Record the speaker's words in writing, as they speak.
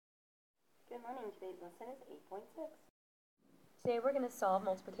morning. Today's lesson is 8.6. Today we're going to solve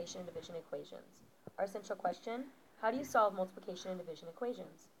multiplication and division equations. Our central question, how do you solve multiplication and division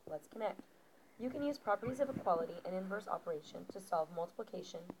equations? Let's connect. You can use properties of equality and inverse operation to solve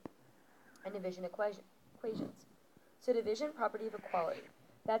multiplication and division equations. So division property of equality.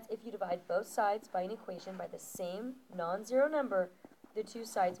 That's if you divide both sides by an equation by the same non-zero number, the two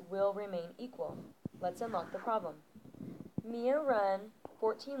sides will remain equal. Let's unlock the problem. Mia ran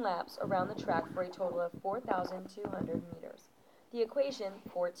 14 laps around the track for a total of 4,200 meters. The equation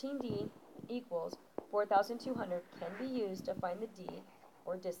 14d equals 4,200 can be used to find the d,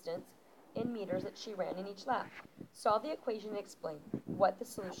 or distance, in meters that she ran in each lap. Solve the equation and explain what the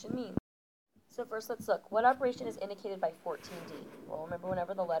solution means. So first let's look. What operation is indicated by 14d? Well, remember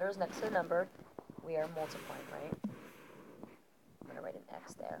whenever the letter is next to the number, we are multiplying, right? I'm going to write an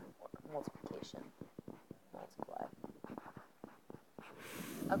X there, or multiplication. Multiply.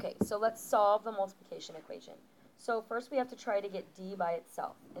 Okay, so let's solve the multiplication equation. So first we have to try to get d by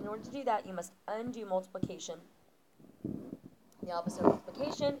itself. In order to do that, you must undo multiplication. The opposite of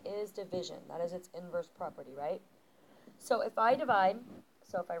multiplication is division. That is its inverse property, right? So if I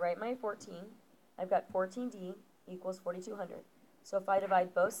write my 14, I've got 14d equals 4,200. So if I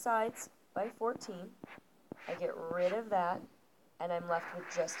divide both sides by 14, I get rid of that, and I'm left with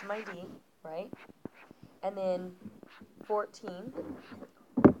just my d, right? And then 14,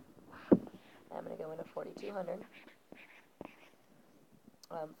 I'm going to go into 4,200.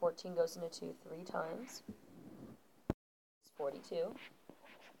 14 goes into 2 3 times. It's 42. So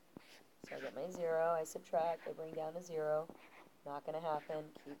I get my 0. I subtract. I bring down a 0. Not going to happen.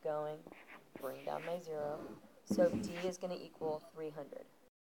 Keep going. Bring down my 0. So d is going to equal 300.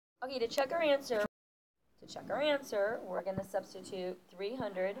 Okay, to check our answer, we're going to substitute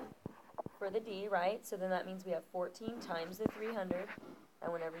 300 for the d, right? So then that means we have 14 times the 300.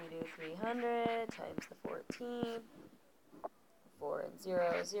 And whenever you do 300 times the 14, 4 and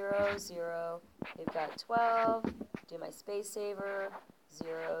 0, 0, 0, we've got 12. Do my space saver,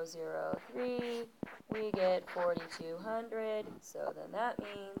 0, 0, 3. We get 4,200. So then that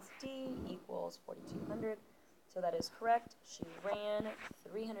means d equals 4,200. So that is correct. She ran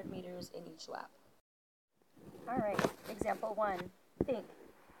 300 meters in each lap. All right, example 1. Think.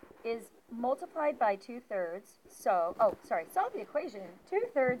 Is multiplied by 2/3, solve the equation.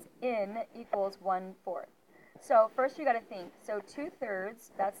 2/3 in equals 1/4. So first you got to think. So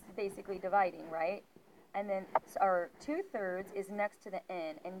 2/3, that's basically dividing, right? And then our 2/3 is next to the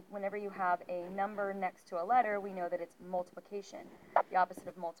n. And whenever you have a number next to a letter, we know that it's multiplication. The opposite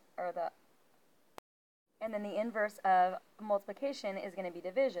of and then the inverse of multiplication is going to be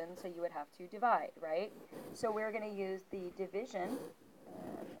division. So you would have to divide, right? So we're going to use the division.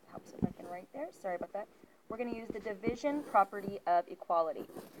 It helps if I can write there. Sorry about that. We're going to use the division property of equality.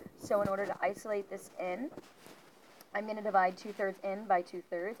 So in order to isolate this n, I'm going to divide 2/3 n by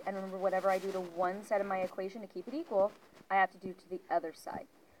 2/3. And remember, whatever I do to one side of my equation to keep it equal, I have to do to the other side.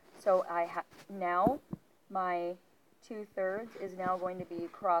 So now my 2/3 is now going to be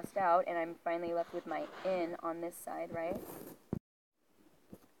crossed out, and I'm finally left with my n on this side, right?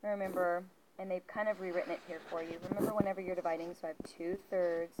 Remember, and they've kind of rewritten it here for you. Remember, whenever you're dividing, so I have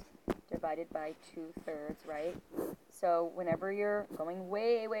 2/3 divided by 2/3, right? So whenever you're going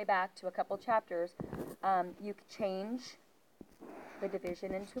way, way back to a couple chapters, you change the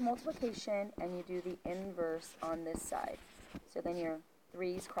division into multiplication, and you do the inverse on this side. So then your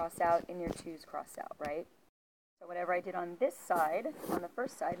 3's cross out and your 2's cross out, right? So whatever I did on this side, on the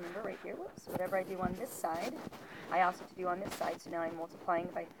first side, remember right here, whoops, whatever I do on this side, I also have to do on this side. So now I'm multiplying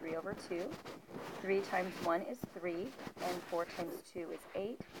by 3/2. 3 times 1 is 3, and 4 times 2 is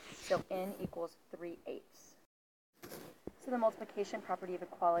 8. So n equals 3/8. So the multiplication property of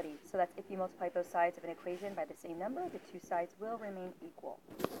equality. So that's if you multiply both sides of an equation by the same number, the two sides will remain equal.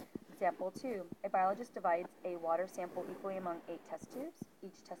 Example 2. A biologist divides a water sample equally among 8 test tubes.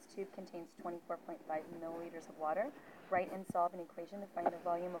 Each test tube contains 24.5 milliliters of water. Write and solve an equation to find the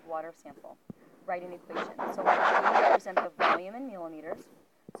volume of water sample. Write an equation. So let V represent the volume in millimeters.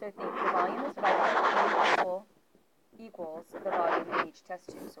 So think the volume is divided by V equals the volume in each test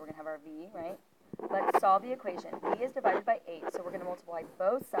tube. So we're going to have our V, right? Let's solve the equation. V is divided by 8, so we're going to multiply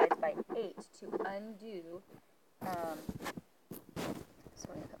both sides by 8 to undo. So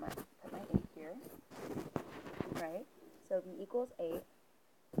we're going to put my 8 here, right? So V equals 8.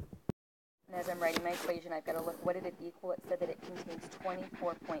 And as I'm writing my equation, I've got to look, what did it equal? It said that it contains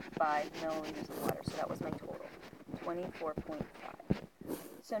 24.5 milliliters of water, so that was my total, 24.5.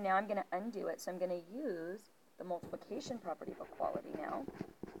 So now I'm going to undo it, so I'm going to use the multiplication property of equality now,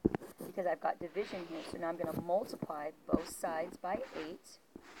 because I've got division here. So now I'm going to multiply both sides by 8.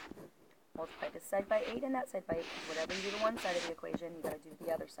 multiply this side by 8 and that side by 8. Whatever you do to one side of the equation, you got to do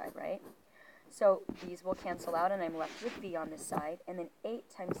the other side, right? So these will cancel out, and I'm left with b on this side. And then 8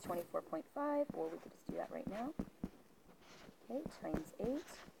 times 24.5, or we could just do that right now. Okay, times 8.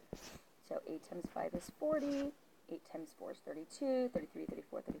 So 8 times 5 is 40. 8 times 4 is 32. 33,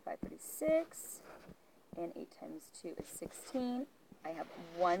 34, 35, 36. And 8 times 2 is 16. I have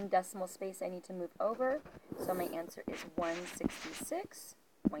one decimal space I need to move over. So my answer is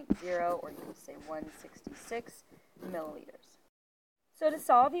 166.0, or you can say 166 milliliters. So to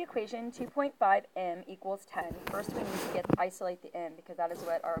solve the equation 2.5m equals 10, first we need to isolate the m, because that is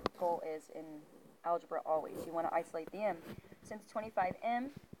what our goal is in algebra always. You want to isolate the m. Since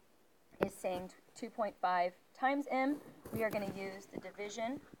 25m is saying 2.5 times m, we are going to use the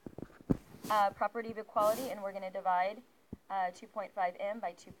division property of equality, and we're going to divide 2.5m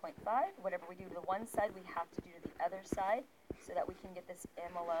by 2.5. Whatever we do to the one side, we have to do to the other side so that we can get this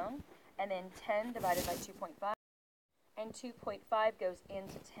m alone. And then 10 divided by 2.5. And 2.5 goes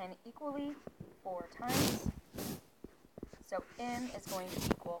into 10 equally 4 times. So m is going to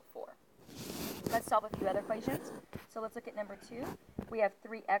equal 4. Let's solve a few other equations. So let's look at number 2. We have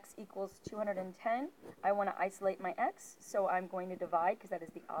 3x equals 210. I want to isolate my x, so I'm going to divide because that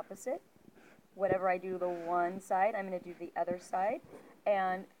is the opposite. Whatever I do to the one side, I'm going to do the other side.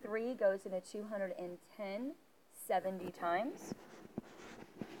 And 3 goes into 210 70 times.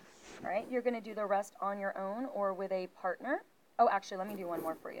 All right, you're going to do the rest on your own or with a partner. Oh, actually, let me do one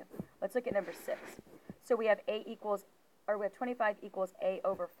more for you. Let's look at number 6. So we have we have 25 equals a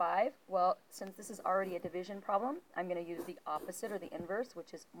over 5. Well, since this is already a division problem, I'm going to use the opposite or the inverse,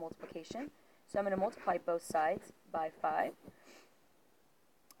 which is multiplication. So I'm going to multiply both sides by 5.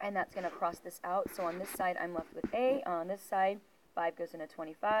 And that's going to cross this out. So on this side, I'm left with a. On this side, 5 goes into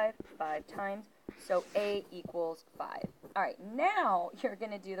 25, 5 times. So a equals 5. All right, now you're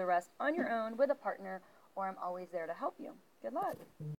going to do the rest on your own with a partner, or I'm always there to help you. Good luck.